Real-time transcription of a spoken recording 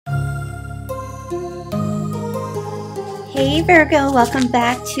Hey Virgo, welcome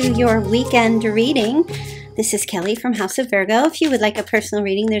back to your weekend reading. This is Kelly from House of Virgo. If you would like a personal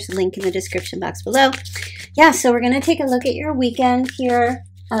reading, there's a link in the description box below. Yeah, so we're going to take a look at your weekend here,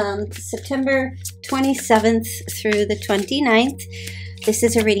 September 27th through the 29th. This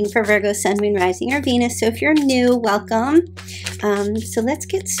is a reading for Virgo, Sun, Moon, Rising, or Venus. So if you're new, welcome. So let's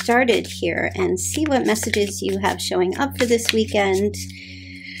get started here and see what messages you have showing up for this weekend.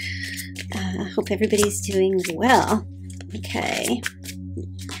 Hope everybody's doing well. Okay.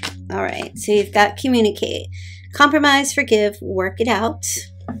 All right. So you've got communicate, compromise, forgive, work it out.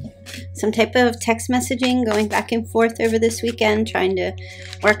 Some type of text messaging going back and forth over this weekend, trying to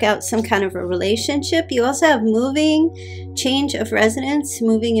work out some kind of a relationship. You also have moving, change of residence,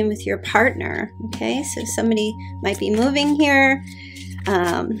 moving in with your partner. Okay. So somebody might be moving here.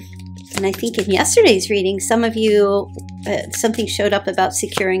 And I think in yesterday's reading, some of you, something showed up about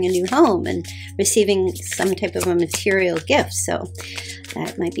securing a new home and receiving some type of a material gift. So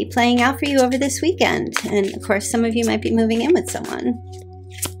that might be playing out for you over this weekend. And of course, some of you might be moving in with someone,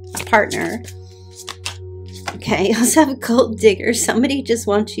 a partner. Okay, you also have a gold digger. Somebody just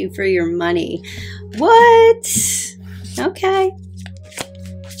wants you for your money. What? Okay.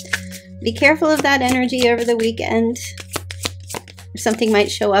 Be careful of that energy over the weekend. Something might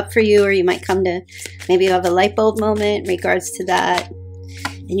show up for you, or you might come to, maybe you have a light bulb moment in regards to that.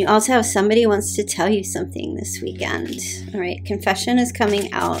 And you also have somebody who wants to tell you something this weekend. All right, confession is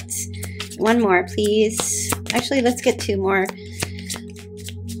coming out. One more, please. Actually, let's get two more.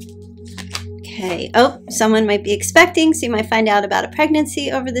 Okay. Oh, someone might be expecting, so you might find out about a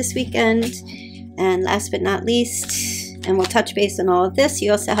pregnancy over this weekend. And last but not least, and we'll touch base on all of this,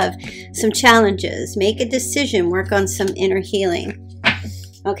 you also have some challenges. Make a decision, work on some inner healing.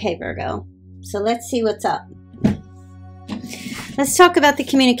 Okay, Virgo. So let's see what's up. Let's talk about the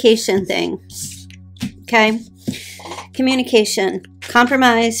communication thing. Okay? Communication,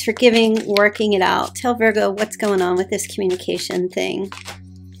 compromise, forgiving, working it out. Tell Virgo what's going on with this communication thing.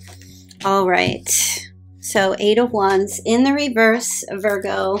 All right. So 8 of Wands in the reverse,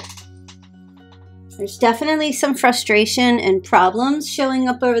 Virgo. There's definitely some frustration and problems showing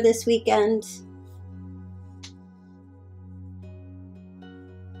up over this weekend.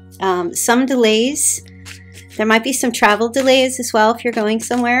 Some delays. There might be some travel delays as well if you're going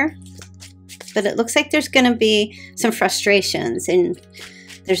somewhere. But it looks like there's going to be some frustrations. And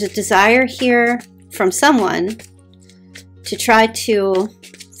there's a desire here from someone to try to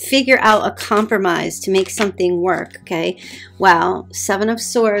figure out a compromise to make something work. Okay. Wow. 7 of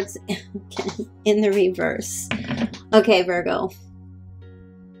Swords in the reverse. Okay, Virgo.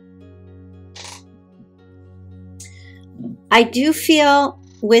 I do feel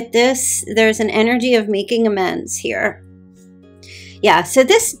with this, there's an energy of making amends here. Yeah, so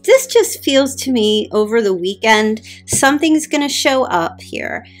this just feels to me over the weekend, something's going to show up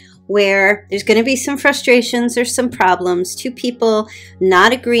here where there's going to be some frustrations or some problems, two people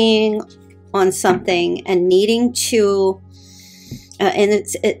not agreeing on something and needing to, and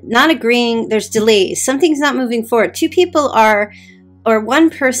it's not agreeing, there's delays, something's not moving forward. Two people are, or one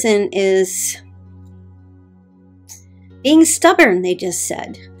person is being stubborn, they just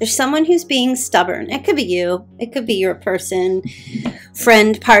said. There's someone who's being stubborn. It could be you. It could be your person,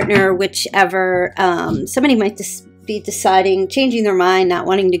 friend, partner, whichever. Somebody might just be deciding, changing their mind, not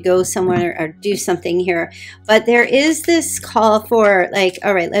wanting to go somewhere or do something here. But there is this call for like,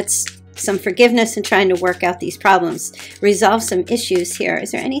 all right, let's some forgiveness and trying to work out these problems, resolve some issues here.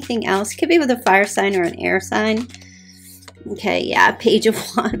 Is there anything else? Could be with a fire sign or an air sign. Okay, yeah, Page of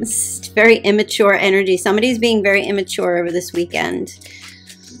Wands. Very immature energy. Somebody's being very immature over this weekend.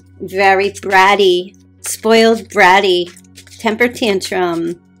 Very bratty, spoiled bratty, temper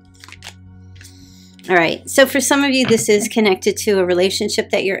tantrum. All right, so for some of you, this is connected to a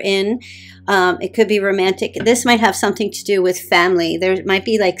relationship that you're in. It could be romantic. This might have something to do with family. There might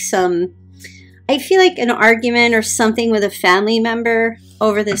be like some, I feel like an argument or something with a family member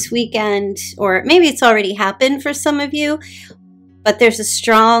over this weekend, or maybe it's already happened for some of you, but there's a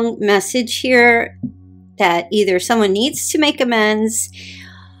strong message here that either someone needs to make amends,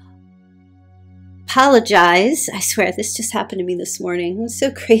 apologize. I swear this just happened to me this morning. It was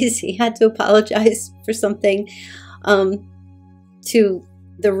so crazy. I had to apologize for something to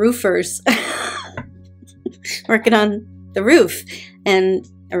the roofers working on the roof, and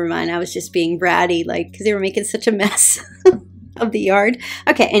never mind, I was just being bratty, like, because they were making such a mess of the yard.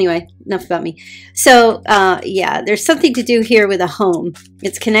 Okay, anyway, enough about me. So, yeah, there's something to do here with a home.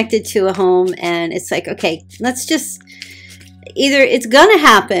 It's connected to a home, and it's like, okay, let's just, either it's going to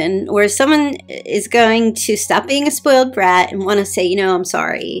happen, or someone is going to stop being a spoiled brat and want to say, you know, I'm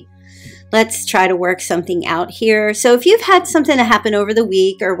sorry. Let's try to work something out here. So if you've had something to happen over the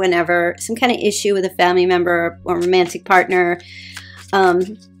week or whenever, some kind of issue with a family member or romantic partner,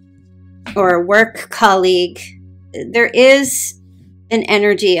 or a work colleague, there is an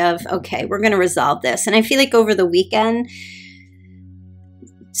energy of, okay, we're going to resolve this. And I feel like over the weekend,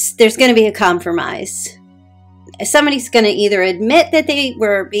 there's going to be a compromise. Somebody's going to either admit that they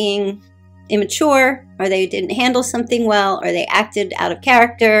were being immature, or they didn't handle something well, or they acted out of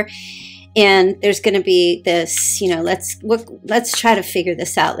character. And there's going to be this, you know, let's try to figure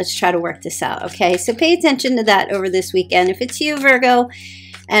this out. Let's try to work this out. Okay. So pay attention to that over this weekend. If it's you, Virgo,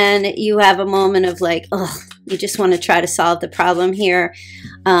 and you have a moment of like, oh, you just want to try to solve the problem here,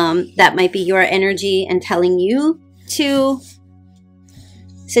 that might be your energy and telling you to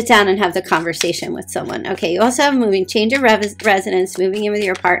sit down and have the conversation with someone. Okay, you also have moving, change of residence, moving in with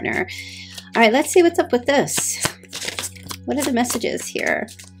your partner. All right, let's see what's up with this. What are the messages here?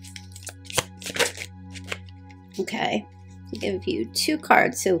 Okay, I'll give you 2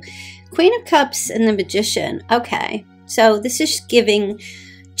 cards. So Queen of Cups and the Magician. Okay, so this is giving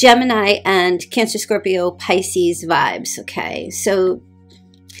Gemini and Cancer, Scorpio, Pisces vibes. Okay, so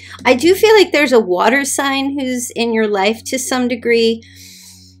I do feel like there's a water sign who's in your life to some degree.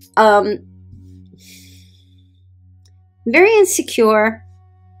 Very insecure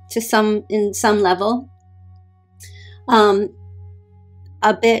to in some level.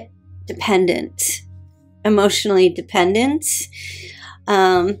 A bit dependent, emotionally dependent.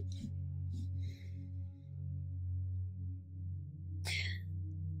 And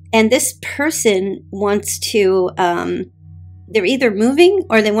this person wants to, they're either moving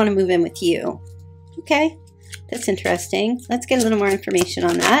or they want to move in with you. Okay, that's interesting. Let's get a little more information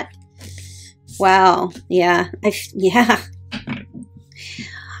on that. Wow, yeah, yeah.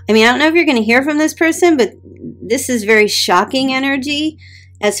 I mean, I don't know if you're going to hear from this person, but this is very shocking energy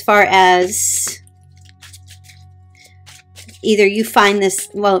as far as either you find this,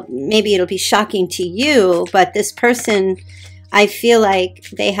 well, maybe it'll be shocking to you, but this person, I feel like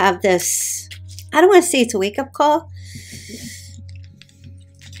they have this, I don't want to say it's a wake-up call.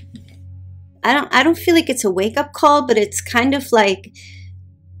 I don't feel like it's a wake-up call, but it's kind of like,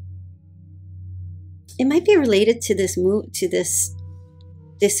 it might be related to this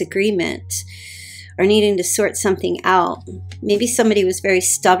disagreement or needing to sort something out. Maybe somebody was very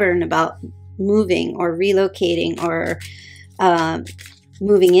stubborn about moving or relocating or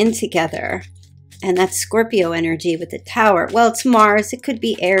moving in together. And that's Scorpio energy with the Tower. Well, it's Mars. It could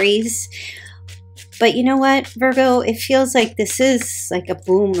be Aries. But you know what, Virgo? It feels like this is like a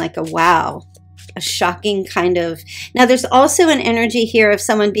boom, like a wow. A shocking kind of... Now, there's also an energy here of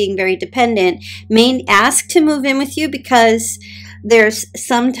someone being very dependent. May ask to move in with you because there's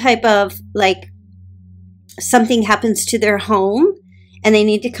some type of, like, something happens to their home and they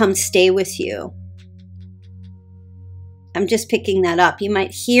need to come stay with you. I'm just picking that up. You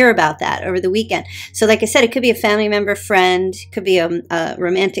might hear about that over the weekend. So like I said, it could be a family member, friend, could be a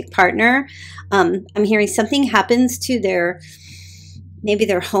romantic partner. I'm hearing something happens to maybe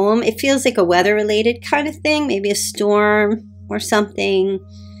their home. It feels like a weather-related kind of thing, maybe a storm or something.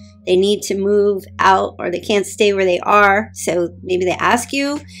 They need to move out or they can't stay where they are. So maybe they ask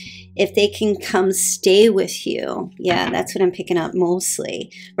you if they can come stay with you. Yeah, that's what I'm picking up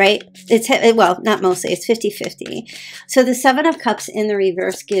mostly, right? It's, well, not mostly, it's 50-50. So the 7 of Cups in the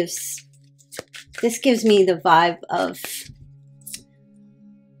reverse gives me the vibe of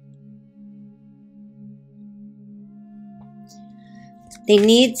they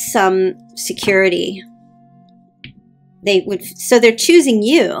need some security. So they're choosing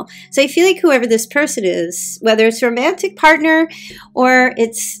you. So I feel like whoever this person is, whether it's a romantic partner or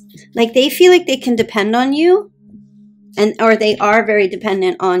it's like they feel like they can depend on you, or they are very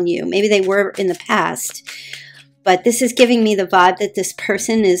dependent on you. Maybe they were in the past, but this is giving me the vibe that this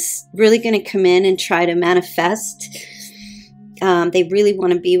person is really going to come in and try to manifest. They really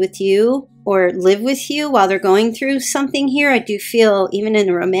want to be with you or live with you while they're going through something here. I do feel, even in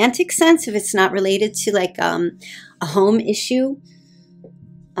a romantic sense, if it's not related to like a home issue,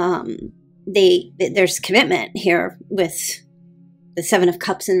 there's commitment here with the 7 of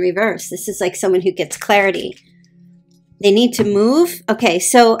Cups in reverse. This is like someone who gets clarity. They need to move. Okay,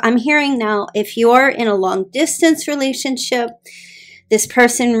 so I'm hearing now, if you're in a long distance relationship, this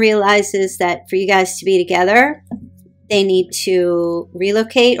person realizes that for you guys to be together, they need to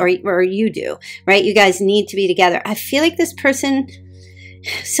relocate, or you do, right? You guys need to be together. I feel like this person,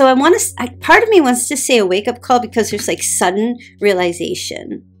 so part of me wants to say a wake-up call because there's like sudden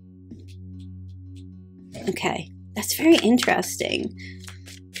realization. Okay, that's very interesting.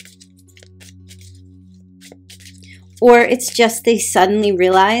 Or it's just they suddenly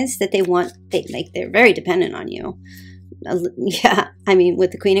realize that they're very dependent on you. Yeah, I mean,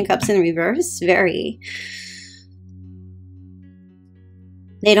 with the Queen of Cups in reverse, very.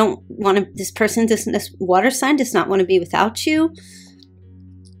 They don't want to, this water sign does not want to be without you.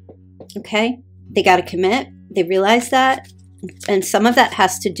 Okay, they got to commit. They realize that. And some of that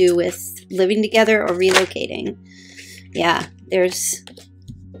has to do with living together or relocating. Yeah, there's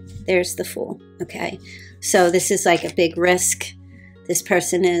the Fool. Okay, so this is like a big risk. This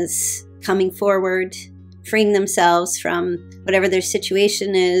person is coming forward, freeing themselves from whatever their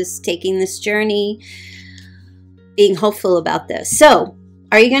situation is, taking this journey, being hopeful about this. So,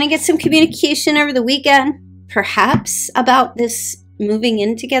 are you going to get some communication over the weekend, perhaps, about this moving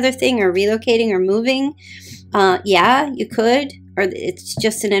in together thing or relocating or moving? Yeah, you could. Or it's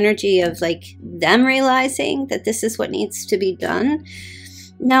just an energy of like them realizing that this is what needs to be done.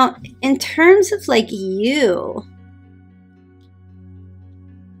 Now, in terms of like you,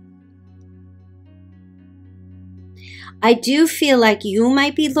 I do feel like you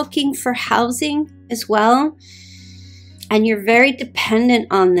might be looking for housing as well. And you're very dependent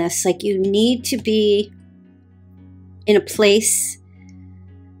on this. Like you need to be in a place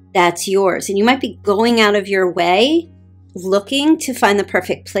that's yours. And you might be going out of your way looking to find the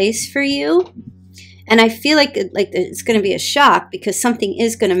perfect place for you. And I feel like it's going to be a shock because something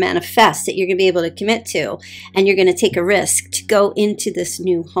is going to manifest that you're going to be able to commit to. And you're going to take a risk to go into this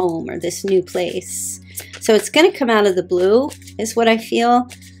new home or this new place. So it's going to come out of the blue is what I feel.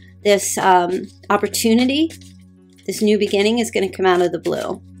 This opportunity, this new beginning is going to come out of the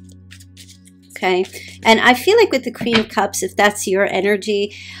blue. Okay. And I feel like with the Queen of Cups, if that's your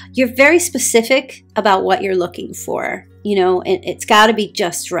energy, you're very specific about what you're looking for. You know, it's got to be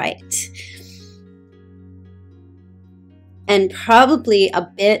just right. And probably a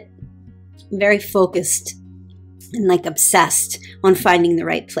bit very focused and like obsessed on finding the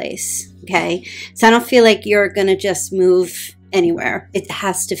right place. Okay. So I don't feel like you're going to just move anywhere. It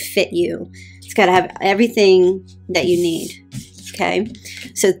has to fit you. It's got to have everything that you need. Okay.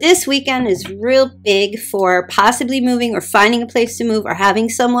 So this weekend is real big for possibly moving or finding a place to move or having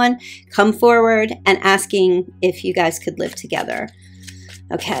someone come forward and asking if you guys could live together.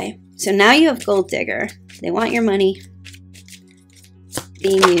 Okay. So now you have Gold Digger. They want your money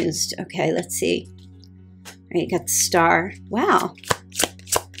being used. Okay. Let's see. All right. You got the Star. Wow.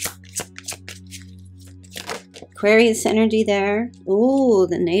 Aquarius energy there. Ooh,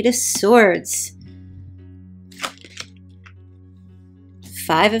 the Knight of Swords.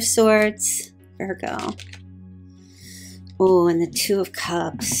 Five of Swords. Virgo. Oh, and the Two of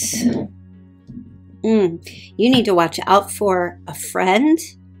Cups. You need to watch out for a friend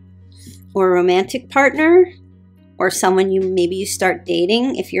or a romantic partner or someone maybe you start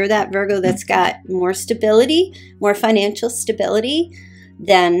dating. If you're that Virgo that's got more stability, more financial stability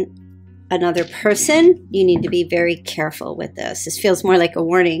than another person, you need to be very careful with this. This feels more like a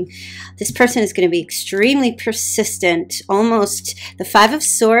warning. This person is going to be extremely persistent. Almost the Five of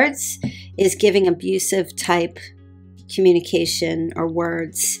Swords is giving abusive type communication or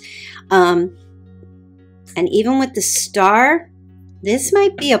words. And even with the Star, this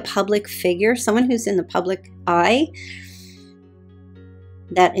might be a public figure, someone who's in the public eye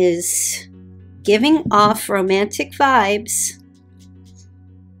that is giving off romantic vibes.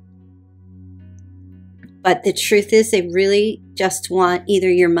 But the truth is they really just want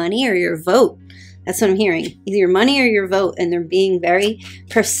either your money or your vote. That's what I'm hearing. Either your money or your vote. And they're being very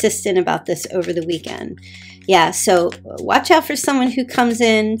persistent about this over the weekend. Yeah, so watch out for someone who comes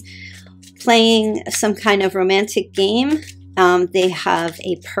in playing some kind of romantic game. They have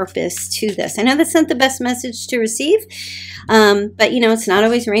a purpose to this. I know that's not the best message to receive. But, you know, it's not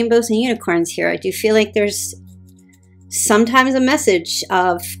always rainbows and unicorns here. I do feel like there's sometimes a message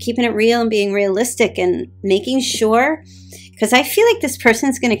of keeping it real and being realistic and making sure, because I feel like this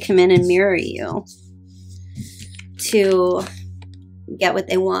person's going to come in and mirror you to get what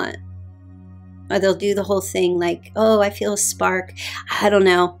they want. Or they'll do the whole thing like, oh, I feel a spark. I don't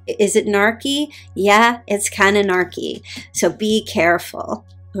know. Is it narky? Yeah, it's kind of narky. So be careful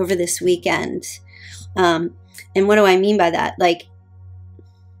over this weekend. And what do I mean by that? Like,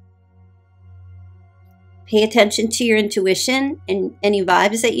 pay attention to your intuition and any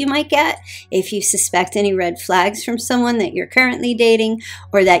vibes that you might get. If you suspect any red flags from someone that you're currently dating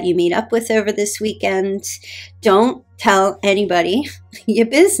or that you meet up with over this weekend, don't tell anybody your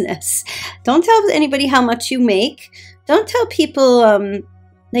business. Don't tell anybody how much you make. Don't tell people,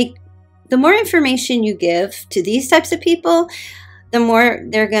 like, the more information you give to these types of people, the more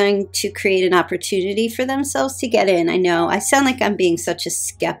they're going to create an opportunity for themselves to get in. I know I sound like I'm being such a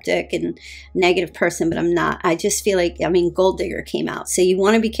skeptic and negative person, but I'm not. I just feel like, I mean, gold digger came out. So you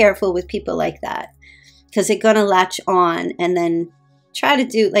want to be careful with people like that, because they're going to latch on and then try to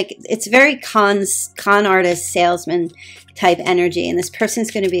do, like, it's very con artist, salesman type energy. And this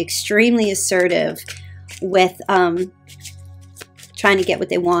person's going to be extremely assertive with trying to get what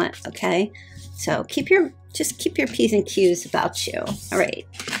they want. Okay. So just keep your P's and Q's about you. All right.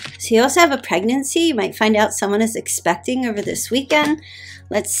 So you also have a pregnancy. You might find out someone is expecting over this weekend.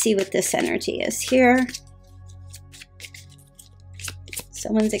 Let's see what this energy is here.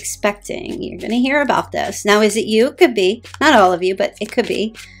 Someone's expecting. You're going to hear about this. Now, is it you? It could be. Not all of you, but it could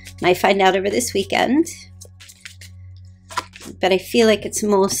be. Might find out over this weekend. But I feel like it's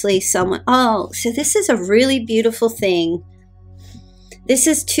mostly someone. Oh, so this is a really beautiful thing. This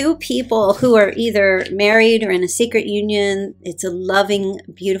is two people who are either married or in a secret union. It's a loving,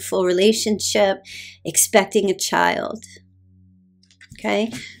 beautiful relationship, expecting a child.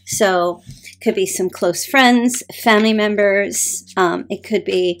 Okay, so it could be some close friends, family members. It could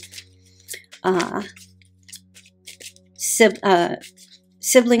be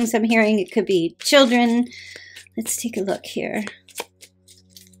siblings, I'm hearing. It could be children. Let's take a look here.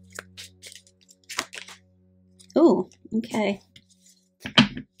 Oh, okay.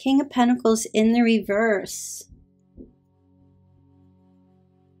 King of Pentacles in the reverse.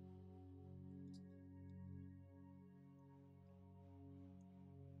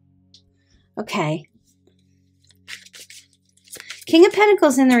 Okay. King of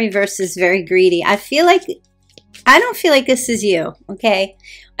Pentacles in the reverse is very greedy. I don't feel like this is you, okay?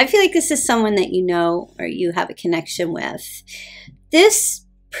 I feel like this is someone that you know or you have a connection with. This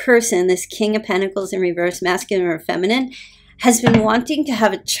person, this King of Pentacles in reverse, masculine or feminine, has been wanting to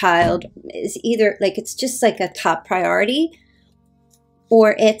have a child. Is either like it's just like a top priority,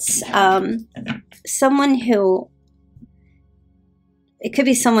 or it's someone who, it could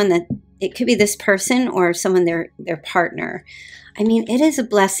be someone that, it could be this person or someone their partner. I mean, it is a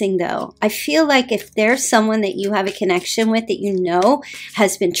blessing though. I feel like if there's someone that you have a connection with that you know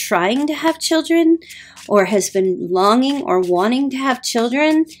has been trying to have children or has been longing or wanting to have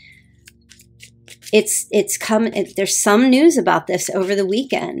children, it's coming. There's some news about this over the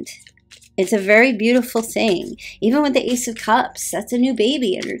weekend. It's a very beautiful thing. Even with the Ace of Cups, that's a new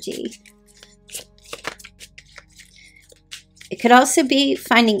baby energy. It could also be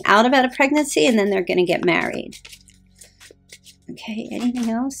finding out about a pregnancy and then they're going to get married. Okay, anything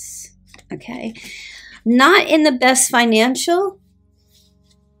else? Okay. Not in the best financial.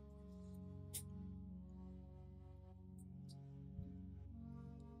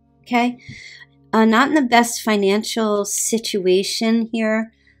 Okay. Not in the best financial situation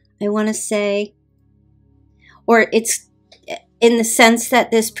here, I want to say. Or it's in the sense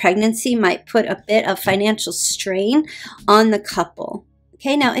that this pregnancy might put a bit of financial strain on the couple.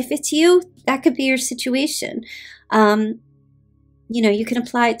 Okay, now if it's you, that could be your situation. You know, you can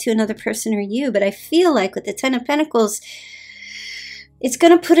apply it to another person or you, but I feel like with the Ten of Pentacles, it's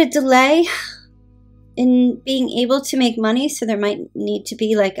going to put a delay in being able to make money. So there might need to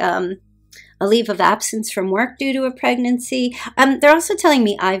be like a leave of absence from work due to a pregnancy. They're also telling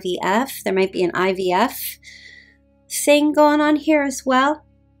me IVF. There might be an IVF thing going on here as well.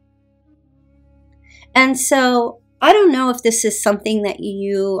 And so I don't know if this is something that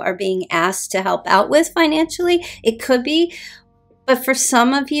you are being asked to help out with financially. It could be, but for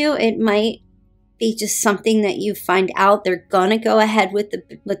some of you, it might be just something that you find out they're going to go ahead with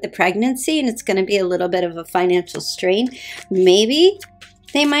the pregnancy, and it's going to be a little bit of a financial strain. Maybe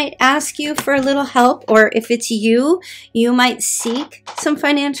they might ask you for a little help, or if it's you, you might seek some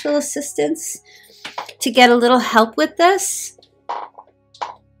financial assistance to get a little help with this.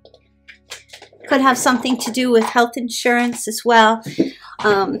 Could have something to do with health insurance as well,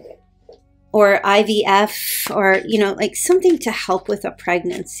 or IVF, or, you know, like something to help with a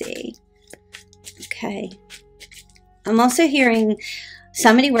pregnancy. Okay. I'm also hearing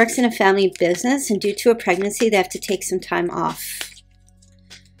somebody works in a family business, and due to a pregnancy, they have to take some time off.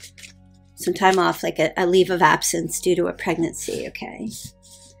 Some time off, like a leave of absence due to a pregnancy. Okay.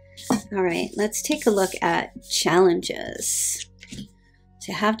 All right. Let's take a look at challenges.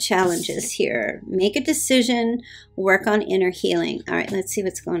 To have challenges here. Make a decision. Work on inner healing. All right. Let's see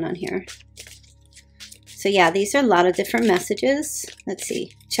what's going on here. So yeah, these are a lot of different messages. Let's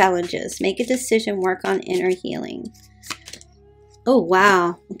see. Challenges. Make a decision. Work on inner healing. Oh,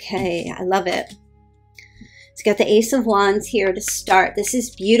 wow. Okay. I love it. It's got the Ace of Wands here to start. This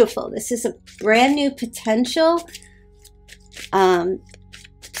is beautiful. This is a brand new potential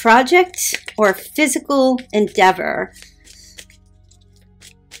project or physical endeavor.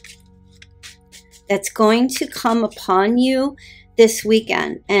 that's going to come upon you this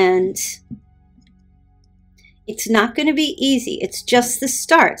weekend. And it's not going to be easy. It's just the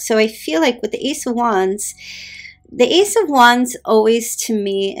start. So I feel like with the Ace of Wands always to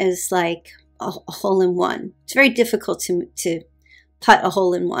me is like a hole in one. It's very difficult to putt a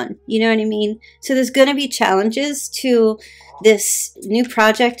hole in one. You know what I mean? So there's going to be challenges to this new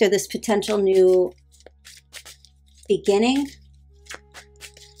project or this potential new beginning.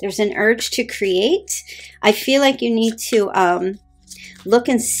 There's an urge to create. I feel like you need to look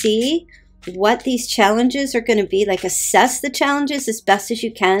and see what these challenges are going to be. Like assess the challenges as best as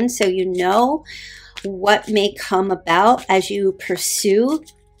you can so you know what may come about as you pursue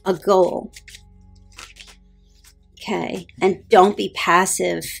a goal. Okay, and don't be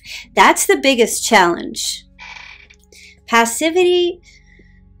passive. That's the biggest challenge. Passivity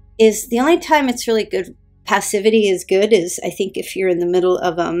is the only time it's really good. Passivity is good is, I think, if you're in the middle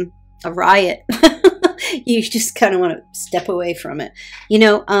of a riot. You just kind of want to step away from it, you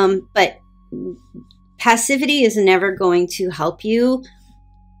know. But passivity is never going to help you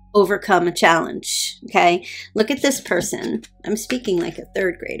overcome a challenge. Okay, look at this person. I'm speaking like a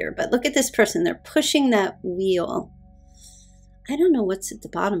third grader, but look at this person. They're pushing that wheel. I don't know what's at the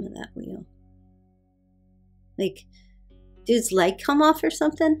bottom of that wheel. Like, dude's leg come off or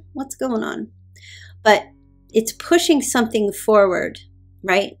something? What's going on? But it's pushing something forward,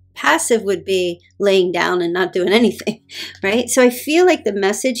 right? Passive would be laying down and not doing anything, right? So I feel like the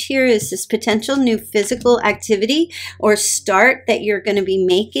message here is this potential new physical activity or start that you're going to be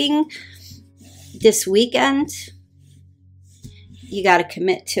making this weekend. You got to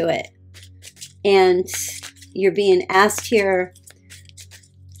commit to it. And you're being asked here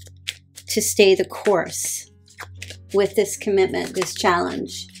to stay the course with this commitment, this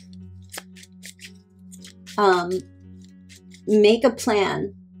challenge. Make a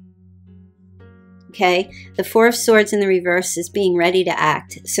plan. Okay, the Four of Swords in the reverse is being ready to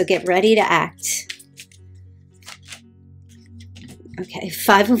act. So get ready to act. Okay,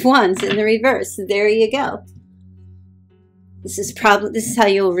 Five of Wands in the reverse. There you go. This is how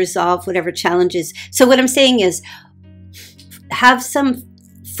you'll resolve whatever challenges. So what I'm saying is have some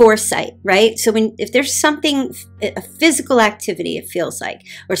foresight, right? So if there's something, a physical activity, it feels like,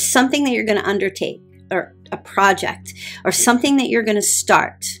 or something that you're going to undertake, or a project, or something that you're going to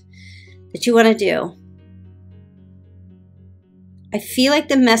start, that you want to do, I feel like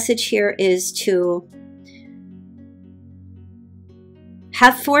the message here is to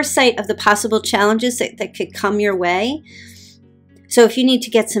have foresight of the possible challenges that could come your way. So if you need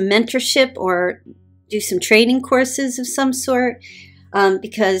to get some mentorship or do some training courses of some sort,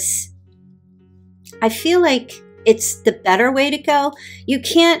 because I feel like it's the better way to go. You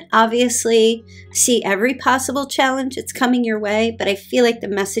can't obviously see every possible challenge that's coming your way, but I feel like the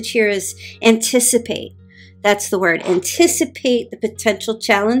message here is anticipate. That's the word. Anticipate the potential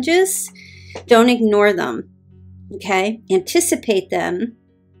challenges. Don't ignore them. Okay? Anticipate them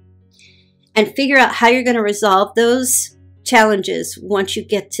and figure out how you're going to resolve those challenges once you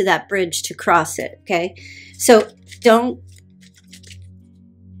get to that bridge to cross it. Okay? So don't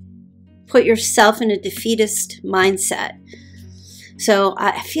put yourself in a defeatist mindset. So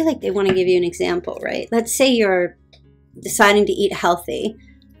I feel like they want to give you an example, right? Let's say you're deciding to eat healthy,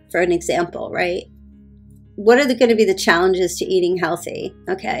 for an example, right? What are going to be the challenges to eating healthy?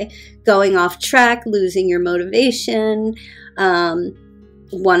 Okay, going off track, losing your motivation,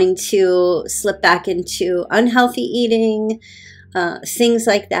 wanting to slip back into unhealthy eating, things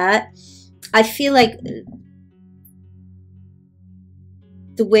like that. I feel like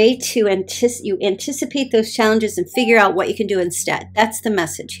the way to anticipate those challenges and figure out what you can do instead. That's the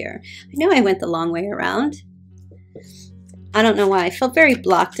message here. I know I went the long way around. I don't know why. I felt very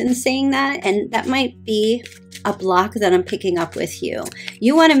blocked in saying that, and that might be a block that I'm picking up with you.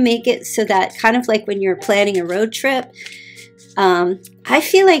 You want to make it so that, kind of like when you're planning a road trip, I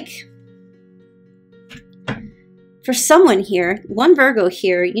feel like for someone here, one Virgo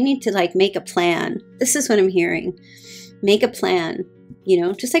here, you need to like make a plan. This is what I'm hearing. Make a plan. You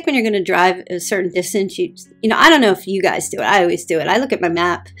know, just like when you're going to drive a certain distance, you know, I don't know if you guys do it. I always do it. I look at my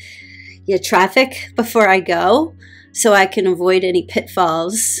map, traffic before I go, so I can avoid any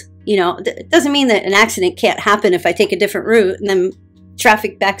pitfalls. You know, it doesn't mean that an accident can't happen if I take a different route and then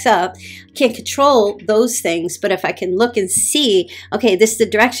traffic backs up. I can't control those things, but if I can look and see, okay, this is the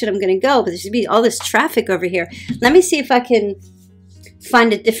direction I'm going to go, but there's going to be all this traffic over here. Let me see if I can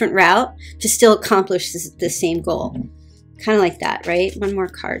find a different route to still accomplish the same goal. Kind of like that, right? One more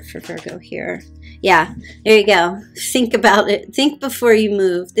card for Virgo here. Yeah, there you go. Think about it. Think before you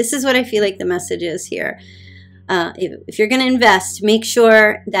move. This is what I feel like the message is here. if you're going to invest, make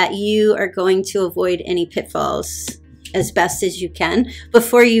sure that you are going to avoid any pitfalls as best as you can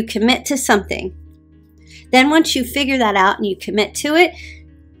before you commit to something. Then once you figure that out and you commit to it,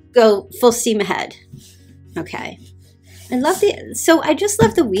 go full steam ahead. Okay. I just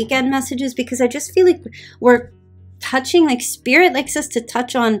love the weekend messages because I just feel like we're touching, like spirit likes us to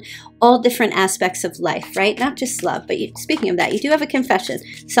touch on all different aspects of life, right? Not just love, but speaking of that, you do have a confession.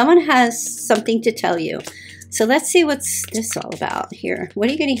 Someone has something to tell you. So let's see what's this all about here. What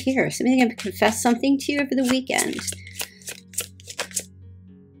are you going to hear? Somebody's going to confess something to you over the weekend.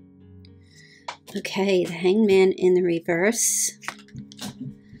 Okay, the Hangman in the reverse.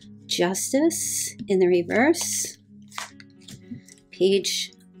 Justice in the reverse.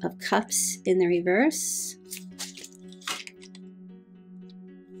 Page of Cups in the reverse.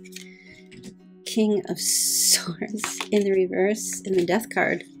 King of Swords in the reverse in the Death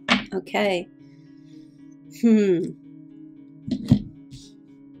card. Okay.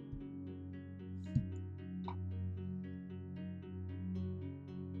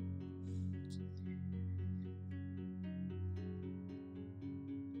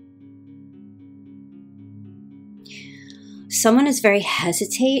 Someone is very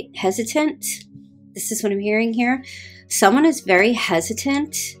hesitant. This is what I'm hearing here. Someone is very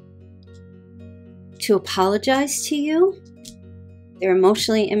hesitant to apologize to you. They're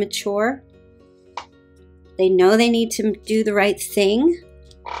emotionally immature. They know they need to do the right thing.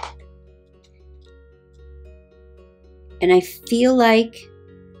 And I feel like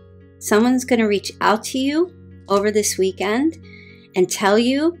someone's going to reach out to you over this weekend and tell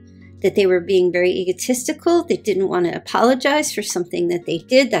you that they were being very egotistical. They didn't want to apologize for something that they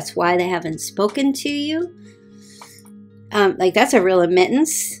did. That's why they haven't spoken to you. Like that's a real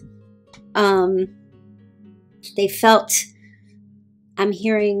admittance. They felt, I'm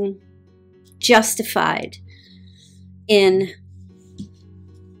hearing, justified in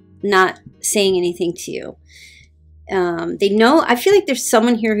not saying anything to you. They know, I feel like there's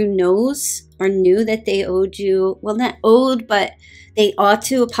someone here who knows or knew that they owed you, well, not owed, but they ought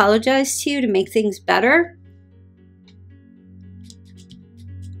to apologize to you to make things better.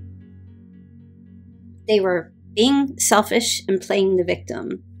 They were being selfish and playing the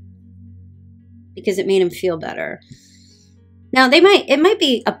victim because it made them feel better. Now, it might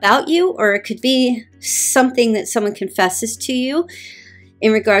be about you, or it could be something that someone confesses to you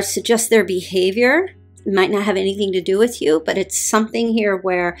in regards to just their behavior. It might not have anything to do with you, but it's something here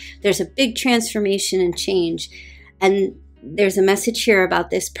where there's a big transformation and change. And there's a message here about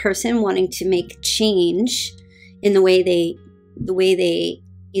this person wanting to make change in the way they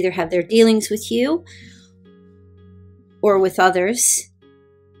either have their dealings with you or with others.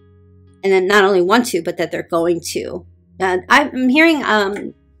 And then not only want to, but that they're going to. I'm hearing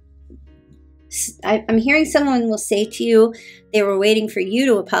someone will say to you, they were waiting for you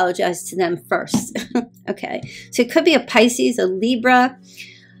to apologize to them first. Okay. So it could be a Pisces, a Libra,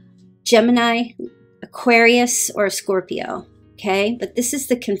 Gemini, Aquarius, or a Scorpio. Okay. But this is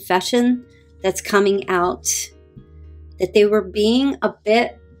the confession that's coming out, that they were being a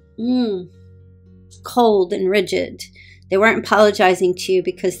bit cold and rigid. They weren't apologizing to you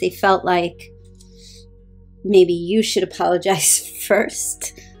because they felt like maybe you should apologize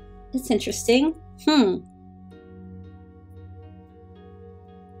first. That's interesting.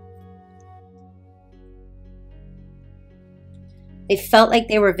 They felt like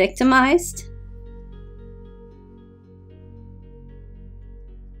they were victimized.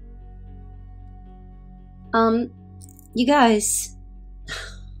 You guys,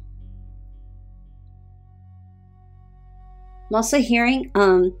 I'm also hearing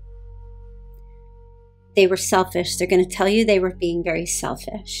they were selfish. They're going to tell you they were being very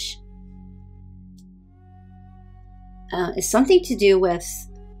selfish. It's something to do with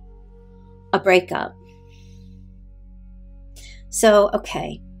a breakup. So,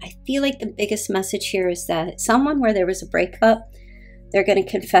 okay, I feel like the biggest message here is that someone where there was a breakup, they're going to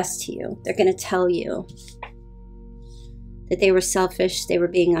confess to you. They're going to tell you that they were selfish, they were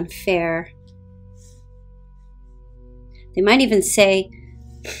being unfair. They might even say,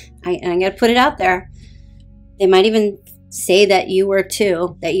 I'm going to put it out there, they might even say that you were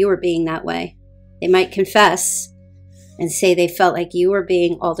too, that you were being that way. They might confess and say they felt like you were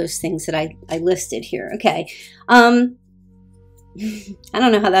being all those things that I listed here. Okay. I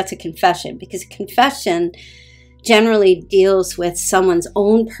don't know how that's a confession, because a confession generally deals with someone's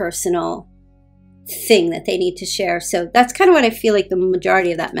own personal thing that they need to share. So that's kind of what I feel like the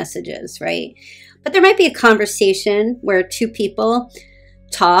majority of that message is, right? But there might be a conversation where two people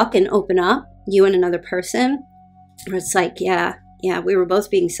talk and open up, you and another person, where it's like, yeah, Yeah, we were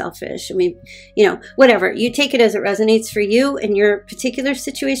both being selfish. I mean, you know, whatever. You take it as it resonates for you in your particular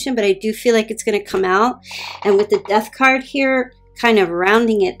situation, but I do feel like it's going to come out. And with the Death card here, kind of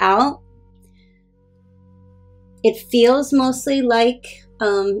rounding it out, it feels mostly like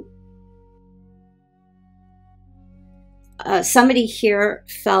somebody here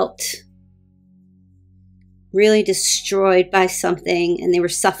felt really destroyed by something, and they were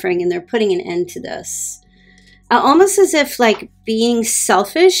suffering, and they're putting an end to this. Almost as if like being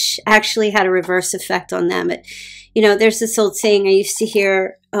selfish actually had a reverse effect on them. You know, there's this old saying I used to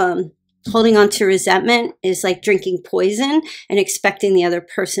hear, holding on to resentment is like drinking poison and expecting the other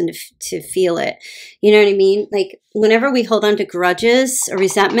person to feel it. You know what I mean? Like whenever we hold on to grudges or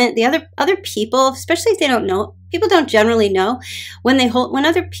resentment, the other people, especially if they don't know, people don't generally know, when we hold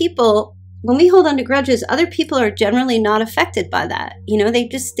on to grudges, other people are generally not affected by that. You know, they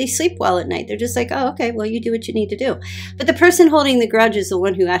sleep well at night. They're just like, oh, okay, well, you do what you need to do. But the person holding the grudge is the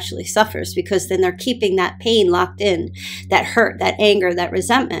one who actually suffers, because then they're keeping that pain locked in, that hurt, that anger, that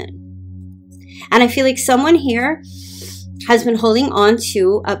resentment. And I feel like someone here has been holding on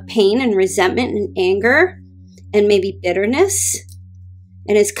to a pain and resentment and anger and maybe bitterness,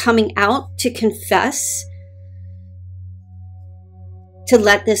 and is coming out to confess, to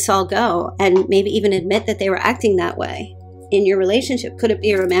let this all go, and maybe even admit that they were acting that way in your relationship. Could it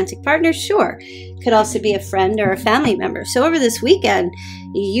be a romantic partner? Sure. Could also be a friend or a family member. So over this weekend,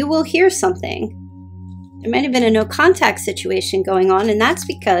 you will hear something. There might have been a no contact situation going on, and that's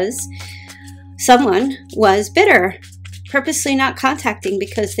because someone was bitter, purposely not contacting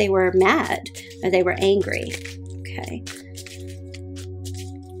because they were mad or they were angry. Okay.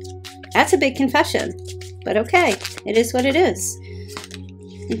 That's a big confession, but okay. It is what it is.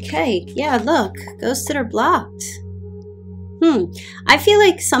 Okay, yeah, look, ghosted or blocked. I feel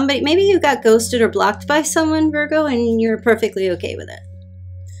like somebody, maybe you got ghosted or blocked by someone, Virgo, and you're perfectly okay with it.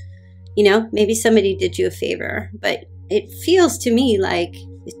 You know, maybe somebody did you a favor, but it feels to me like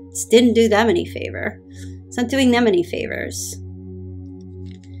it didn't do them any favor. It's not doing them any favors.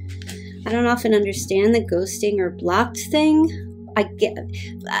 I don't often understand the ghosting or blocked thing.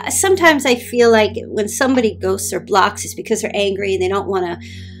 Sometimes I feel like when somebody ghosts or blocks, it's because they're angry and they don't want to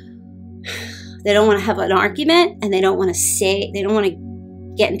have an argument, and they don't want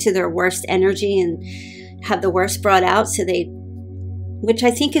to get into their worst energy and have the worst brought out. Which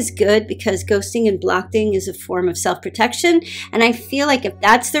I think is good, because ghosting and blocking is a form of self-protection. And I feel like if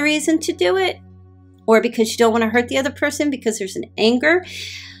that's the reason to do it, or because you don't want to hurt the other person because there's an anger,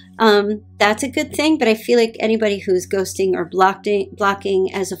 that's a good thing. But I feel like anybody who's ghosting or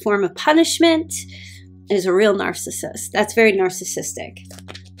blocking as a form of punishment is a real narcissist. That's very narcissistic.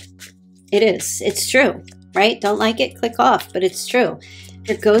 It is. It's true, right? Don't like it, click off, but it's true. If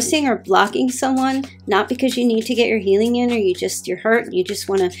you're ghosting or blocking someone, not because you need to get your healing in, or you're hurt and you just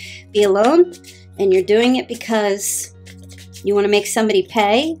want to be alone, and you're doing it because you want to make somebody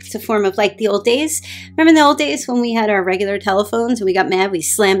pay. It's a form of like the old days. Remember in the old days when we had our regular telephones and we got mad, we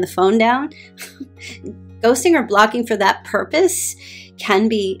slammed the phone down? Ghosting or blocking for that purpose can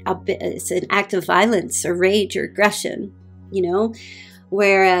be it's an act of violence or rage or aggression, you know?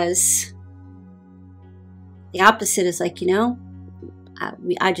 Whereas the opposite is like, you know,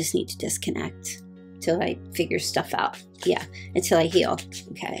 I just need to disconnect till I figure stuff out. Yeah, until I heal.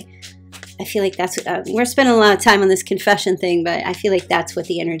 Okay. I feel like that's what, we're spending a lot of time on this confession thing, but I feel like that's what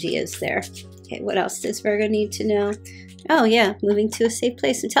the energy is there. Okay, what else does Virgo need to know? Oh yeah, moving to a safe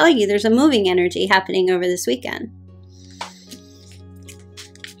place. I'm telling you, there's a moving energy happening over this weekend.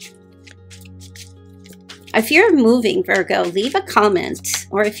 If you're moving, Virgo, leave a comment.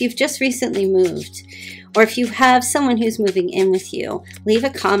 Or if you've just recently moved, or if you have someone who's moving in with you, leave a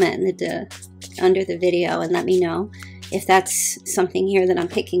comment under the video and let me know if that's something here that I'm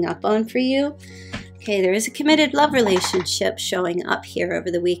picking up on for you. Okay, there is a committed love relationship showing up here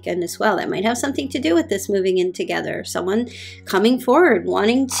over the weekend as well. That might have something to do with this moving in together. Someone coming forward,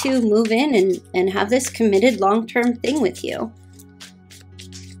 wanting to move in and have this committed long-term thing with you.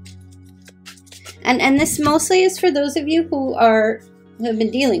 And this mostly is for those of you who have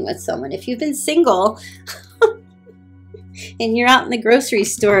been dealing with someone. If you've been single and you're out in the grocery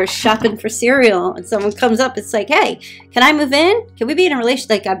store shopping for cereal and someone comes up, it's like, hey, can I move in? Can we be in a relationship?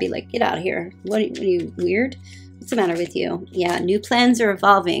 Like, I'd be like, get out of here. What are you, weird? What's the matter with you? Yeah, new plans are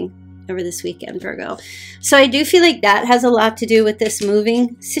evolving over this weekend, Virgo. So I do feel like that has a lot to do with this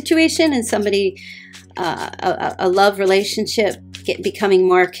moving situation and somebody, a love relationship becoming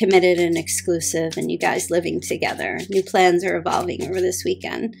more committed and exclusive, and you guys living together. New plans are evolving over this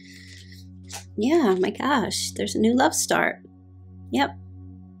weekend. Yeah, my gosh, there's a new love start. Yep.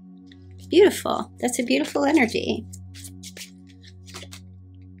 Beautiful. That's a beautiful energy.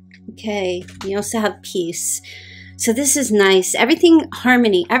 Okay, you also have peace. So this is nice. Everything,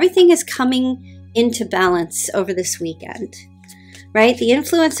 harmony, everything is coming into balance over this weekend, right? The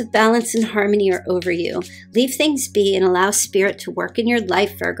influence of balance and harmony are over you. Leave things be and allow spirit to work in your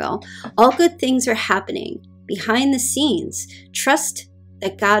life, Virgo. All good things are happening behind the scenes. Trust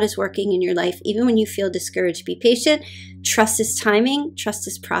that God is working in your life, even when you feel discouraged. Be patient. Trust His timing. Trust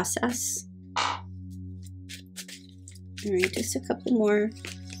His process. All right, just a couple more.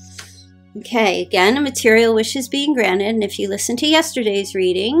 Okay, again, a material wish is being granted. And if you listened to yesterday's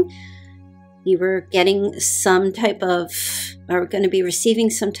reading, you were getting some type of, or going to be receiving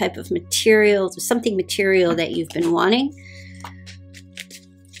some type of material, something material that you've been wanting.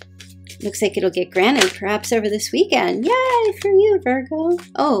 Looks like it'll get granted perhaps over this weekend. Yay for you, Virgo.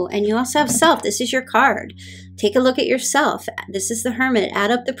 Oh, and you also have self. This is your card. Take a look at yourself. This is the Hermit.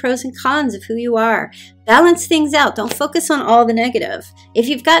 Add up the pros and cons of who you are. Balance things out. Don't focus on all the negative. If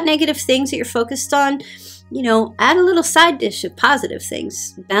you've got negative things that you're focused on, you know, add a little side dish of positive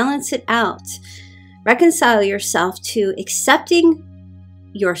things. Balance it out. Reconcile yourself to accepting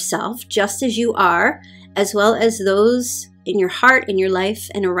yourself just as you are, as well as those in your heart, in your life,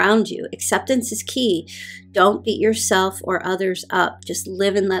 and around you. Acceptance is key. Don't beat yourself or others up. Just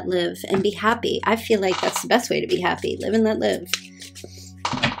live and let live and be happy. I feel like that's the best way to be happy. Live and let live.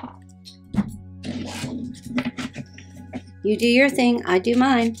 You do your thing. I do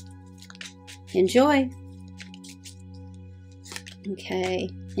mine. Enjoy. Okay.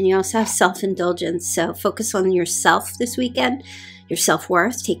 And you also have self-indulgence. So focus on yourself this weekend. Your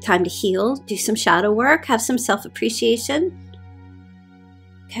self-worth. Take time to heal. Do some shadow work. Have some self-appreciation.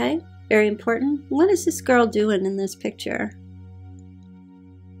 Okay. Very important. What is this girl doing in this picture?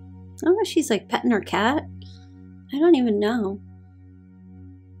 Oh, she's like petting her cat. I don't even know.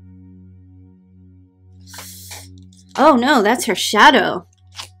 Oh no, that's her shadow.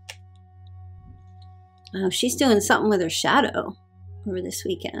 Oh, she's doing something with her shadow over this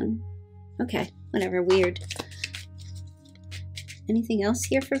weekend. Okay, whatever, weird. Anything else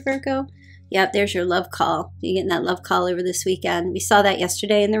here for Virgo? Yep, there's your love call. You're getting that love call over this weekend. We saw that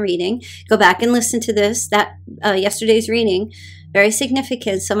yesterday in the reading. Go back and listen to this. Yesterday's reading, very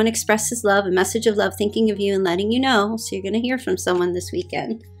significant. Someone expresses love, a message of love, thinking of you and letting you know. So you're going to hear from someone this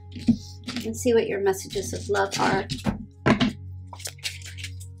weekend. Let's see what your messages of love are.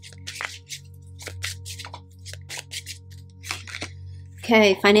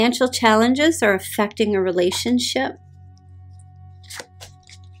 Okay, financial challenges are affecting a relationship.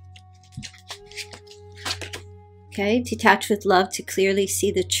 Okay, detach with love to clearly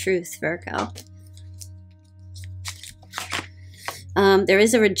see the truth, Virgo. There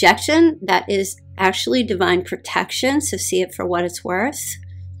is a rejection that is actually divine protection, so see it for what it's worth.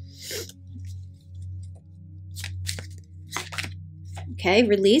 Okay,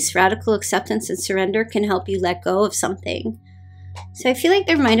 release, radical acceptance and surrender can help you let go of something. So I feel like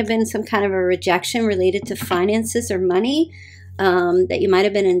there might have been some kind of a rejection related to finances or money that you might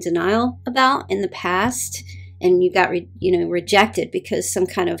have been in denial about in the past. And you got, rejected because some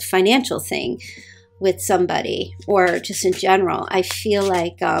kind of financial thing with somebody or just in general. I feel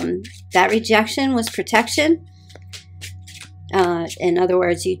like that rejection was protection. In other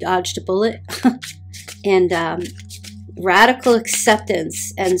words, you dodged a bullet. And radical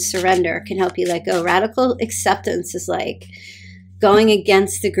acceptance and surrender can help you let go. Radical acceptance is like going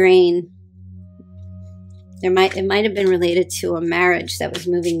against the grain. It might have been related to a marriage that was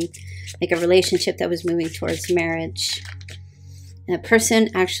moving, like a relationship that was moving towards marriage. And a person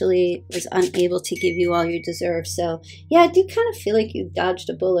actually was unable to give you all you deserve. So, yeah, I do kind of feel like you dodged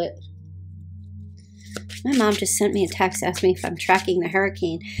a bullet. My mom just sent me a text, asked me if I'm tracking the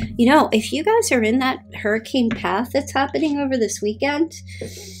hurricane. You know, if you guys are in that hurricane path that's happening over this weekend,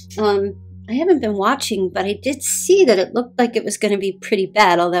 I haven't been watching, but I did see that it looked like it was going to be pretty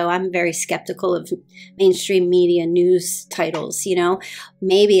bad, although I'm very skeptical of mainstream media news titles, you know.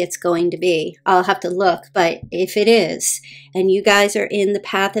 Maybe it's going to be. I'll have to look, but if it is, and you guys are in the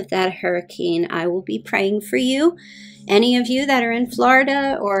path of that hurricane, I will be praying for you. Any of you that are in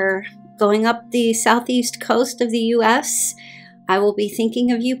Florida or going up the southeast coast of the U.S., I will be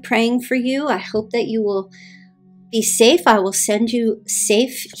thinking of you, praying for you. I hope that you will be safe. I will send you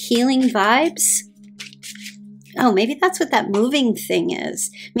safe, healing vibes. Oh, maybe that's what that moving thing is.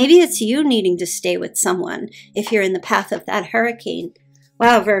 Maybe it's you needing to stay with someone if you're in the path of that hurricane.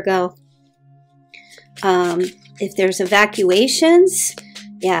 Wow, Virgo. If there's evacuations,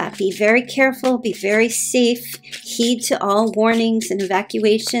 yeah, be very careful, be very safe. Heed to all warnings and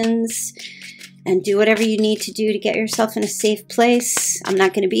evacuations. And do whatever you need to do to get yourself in a safe place. I'm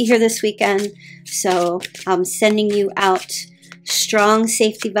not going to be here this weekend, so I'm sending you out strong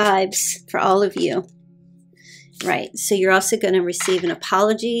safety vibes for all of you. Right. So you're also going to receive an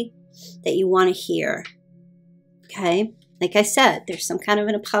apology that you want to hear. Okay. Like I said, there's some kind of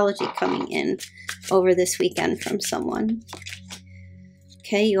an apology coming in over this weekend from someone.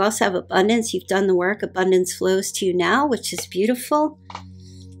 Okay. You also have abundance. You've done the work. Abundance flows to you now, which is beautiful.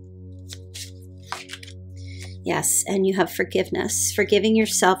 Yes. And you have forgiveness. Forgiving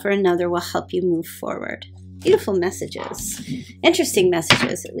yourself or another will help you move forward. Beautiful messages. Interesting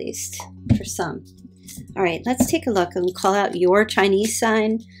messages, at least for some. All right, let's take a look and call out your Chinese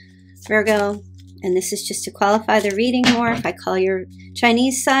sign, Virgo. And this is just to qualify the reading more. If I call your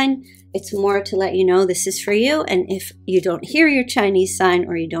Chinese sign, it's more to let you know this is for you. And if you don't hear your Chinese sign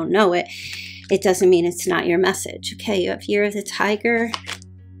or you don't know it, it doesn't mean it's not your message. Okay, you have Year of the Tiger,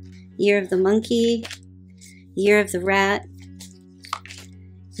 Year of the Monkey, Year of the Rat,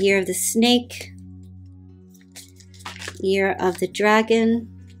 Year of the Snake, Year of the Dragon,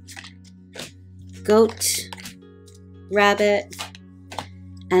 Goat, Rabbit,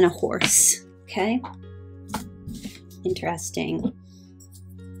 and a Horse. Okay? Interesting.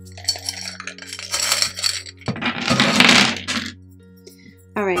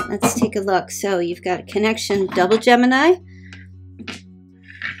 All right, let's take a look. So you've got a connection, double Gemini,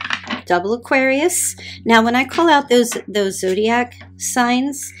 double Aquarius. Now, when I call out those zodiac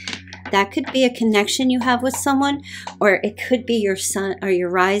signs, that could be a connection you have with someone, or it could be your sun or your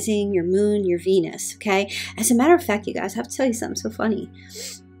rising, your moon, your Venus, okay? As a matter of fact, you guys, I have to tell you something so funny.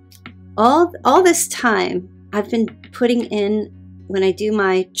 All this time, I've been putting in, when I do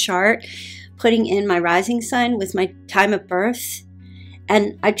my chart, putting in my rising sign with my time of birth.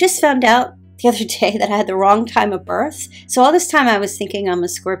 And I just found out the other day that I had the wrong time of birth. So all this time I was thinking I'm a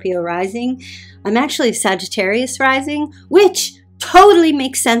Scorpio rising. I'm actually a Sagittarius rising, which totally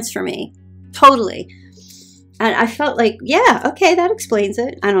makes sense for me. Totally. And I felt like, yeah, okay, that explains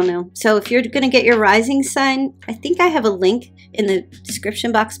it. I don't know. So if you're going to get your rising sign, I think I have a link in the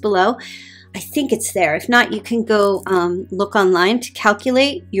description box below. I think it's there. If not, you can go look online to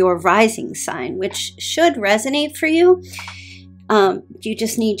calculate your rising sign, which should resonate for you. You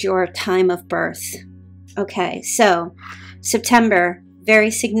just need your time of birth. Okay, so September,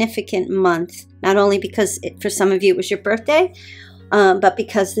 very significant month. Not only because for some of you it was your birthday, but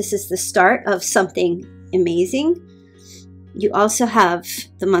because this is the start of something amazing. You also have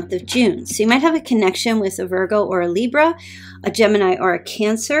the month of June. So you might have a connection with a Virgo or a Libra, a Gemini or a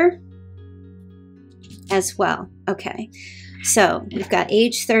Cancer as well. Okay, so we've got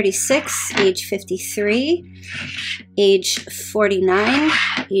age 36, age 53, age 49,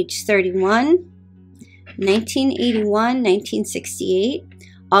 age 31, 1981, 1968,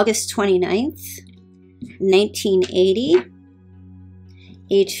 August 29th, 1980,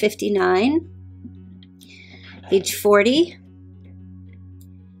 age 59, age 40,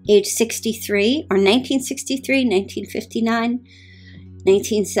 age 63, or 1963, 1959,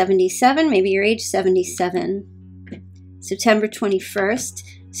 1977, maybe your age 77, September 21st,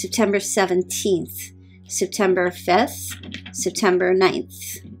 September 17th, September 5th, September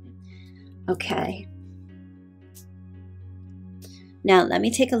 9th. Okay. Now, let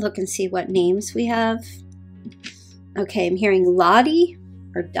me take a look and see what names we have. Okay, I'm hearing Lottie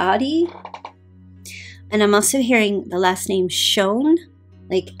or Dottie. And I'm also hearing the last name Schoen,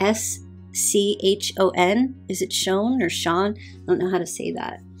 like S-C-H-O-N. Is it Schoen or Sean? I don't know how to say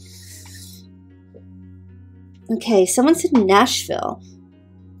that. Okay, someone's in Nashville.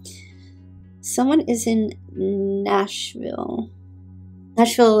 Someone is in Nashville.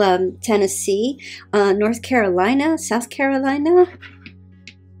 Nashville, Tennessee, North Carolina, South Carolina.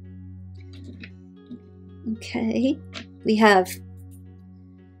 Okay, we have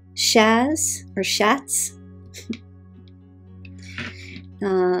Shaz or Shats.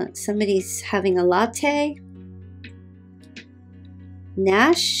 Somebody's having a latte.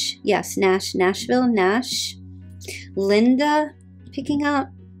 Nash, yes, Nash, Nashville, Nash. Linda picking up.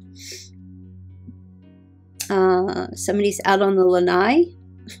 Somebody's out on the lanai.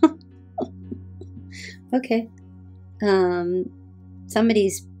 Okay.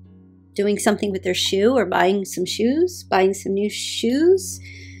 Somebody's doing something with their shoe or buying some shoes, buying some new shoes.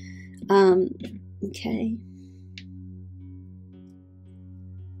 Okay.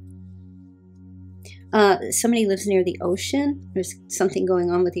 Somebody lives near the ocean. There's something going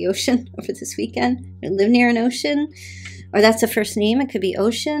on with the ocean over this weekend. Or live near an ocean. Or that's a first name. It could be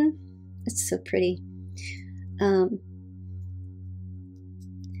Ocean. It's so pretty.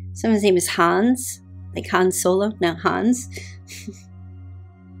 Someone's name is Hans. Like Han Solo. No, Hans.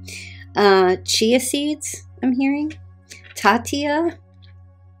 Chia seeds, I'm hearing. Tatia.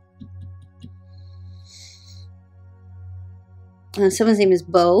 Someone's name is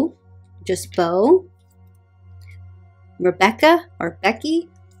Bo, just Bo. Rebecca or Becky.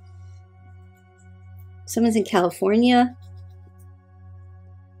 Someone's in California.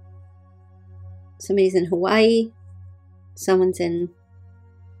 Somebody's in Hawaii. Someone's in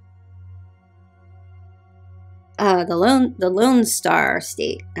the Lone Star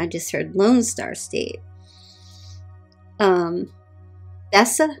State. I just heard Lone Star State.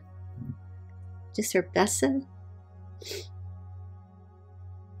 Bessa. Just heard Bessa.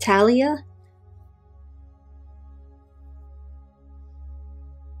 Talia.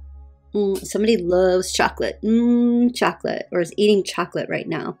 Somebody loves chocolate. Chocolate. Or is eating chocolate right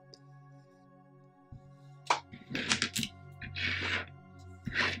now.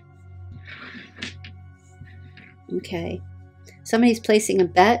 Okay. Somebody's placing a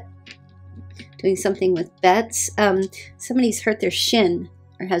bet. Doing something with bets. Somebody's hurt their shin.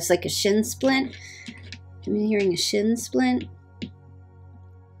 Or has like a shin splint. I'm hearing a shin splint.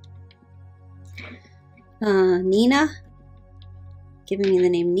 Nina. Giving me the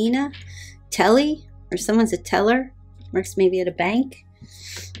name Nina. Telly. Or someone's a teller. Works maybe at a bank.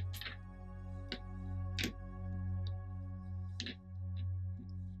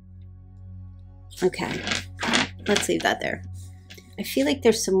 Okay. Let's leave that there. I feel like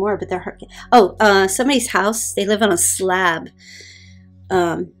there's some more, but they're hard. Oh, somebody's house. They live on a slab.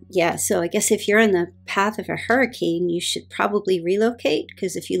 Yeah, so I guess if you're in the path of a hurricane, you should probably relocate,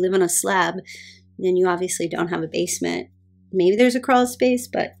 because if you live on a slab, then you obviously don't have a basement. Maybe there's a crawl space,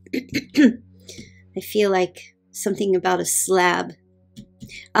 but I feel like something about a slab.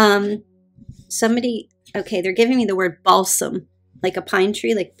 Somebody, okay, they're giving me the word balsam, like a pine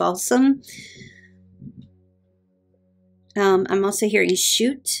tree, like balsam. I'm also hearing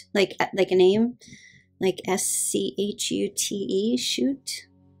shoot, like a name, like S-C-H-U-T-E, shoot.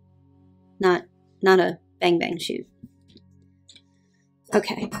 Not a bang bang shoot.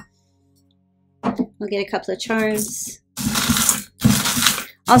 Okay. We'll get a couple of charms.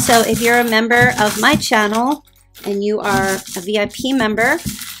 Also, if you're a member of my channel and you are a VIP member,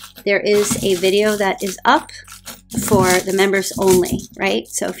 there is a video that is up for the members only, right?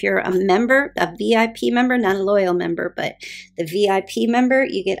 So if you're a member, a VIP member, not a loyal member, but the VIP member,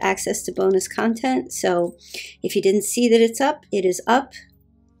 you get access to bonus content. So if you didn't see that it's up, it is up.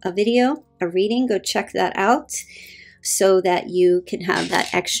 A video, a reading, go check that out so that you can have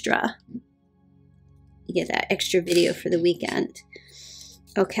that extra. You get that extra video for the weekend.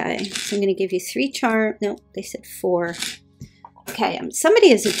 Okay, so I'm going to give you 3 charms. No, they said 4. Okay,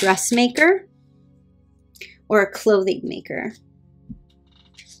 somebody is a dressmaker or a clothing maker.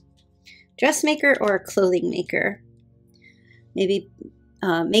 Dressmaker or a clothing maker. Maybe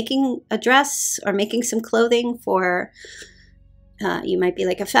making a dress or making some clothing for, you might be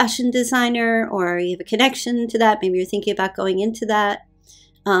like a fashion designer, or you have a connection to that. Maybe you're thinking about going into that.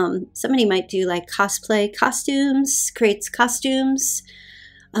 Somebody might do like cosplay costumes, creates costumes,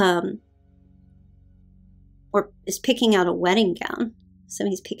 or is picking out a wedding gown.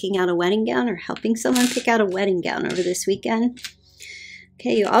 Somebody's picking out a wedding gown or helping someone pick out a wedding gown over this weekend.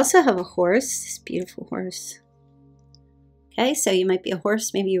 Okay, you also have a horse, this beautiful horse. Okay, so you might be a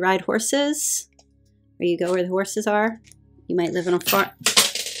horse. Maybe you ride horses, or you go where the horses are. You might live on a farm.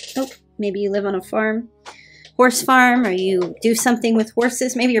 Oh, maybe you live on a farm, horse farm, or you do something with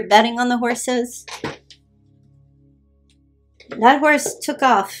horses. Maybe you're betting on the horses. That horse took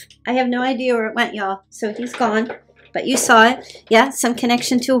off. I have no idea where it went, y'all. So he's gone, but you saw it. Yeah, some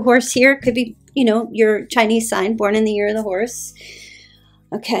connection to a horse here. Could be, you know, your Chinese sign, born in the year of the horse.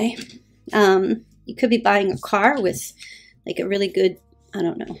 Okay. You could be buying a car with like a really good, I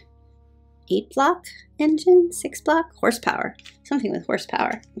don't know, 8-block engine, 6-block, horsepower, something with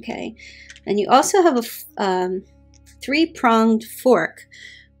horsepower. Okay. And you also have a 3-pronged fork,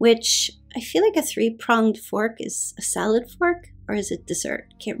 which I feel like a 3-pronged fork is a salad fork, or is it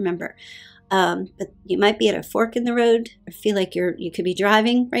dessert? Can't remember. But you might be at a fork in the road. I feel like you could be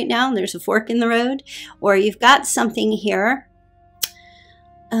driving right now and there's a fork in the road, or you've got something here.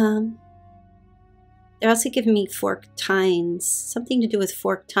 They're also giving me fork tines, something to do with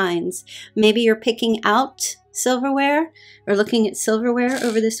fork tines. Maybe you're picking out silverware or looking at silverware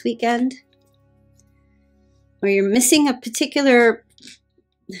over this weekend, or you're missing a particular,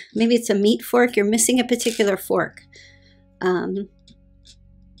 maybe it's a meat fork, you're missing a particular fork.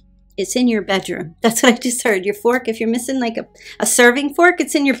 It's in your bedroom. That's what I just heard. Your fork, if you're missing like a serving fork,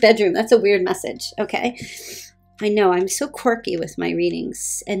 it's in your bedroom. That's a weird message, okay? I know, I'm so quirky with my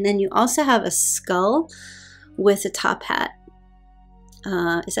readings. And then you also have a skull with a top hat.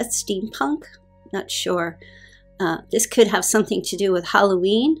 Is that steampunk? Not sure. This could have something to do with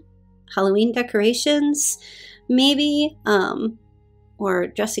Halloween decorations. Maybe or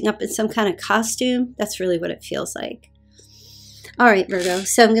dressing up in some kind of costume. That's really what it feels like. All right, Virgo.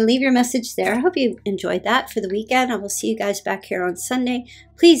 So I'm going to leave your message there. I hope you enjoyed that for the weekend. I will see you guys back here on Sunday.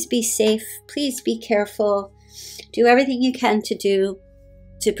 Please be safe. Please be careful. Do everything you can to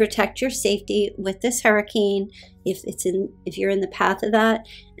protect your safety with this hurricane if you're in the path of that.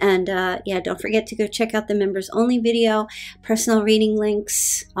 And yeah, don't forget to go check out the members only video, personal reading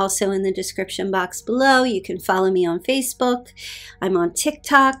links also in the description box below. You can follow me on Facebook. I'm on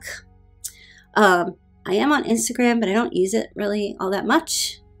TikTok. I am on Instagram, but I don't use it really all that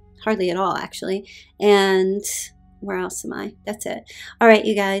much, hardly at all actually. And where else am I? That's it. All right,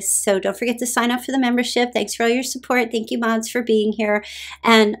 you guys. So don't forget to sign up for the membership. Thanks for all your support. Thank you, mods, for being here.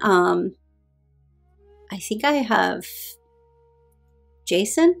 And I think I have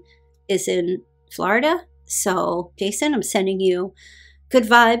Jason is in Florida. So Jason, I'm sending you good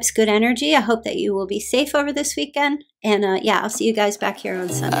vibes, good energy. I hope that you will be safe over this weekend. And yeah, I'll see you guys back here on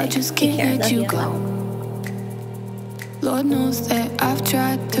Sunday. I just can't let you go. Lord knows that I've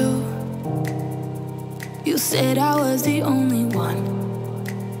tried to. You said I was the only one.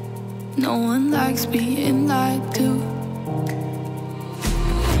 No one likes being lied to.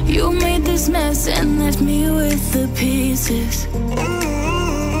 You made this mess and left me with the pieces.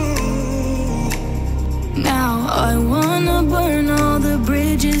 Now I wanna burn all the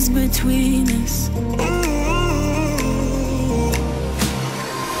bridges between us.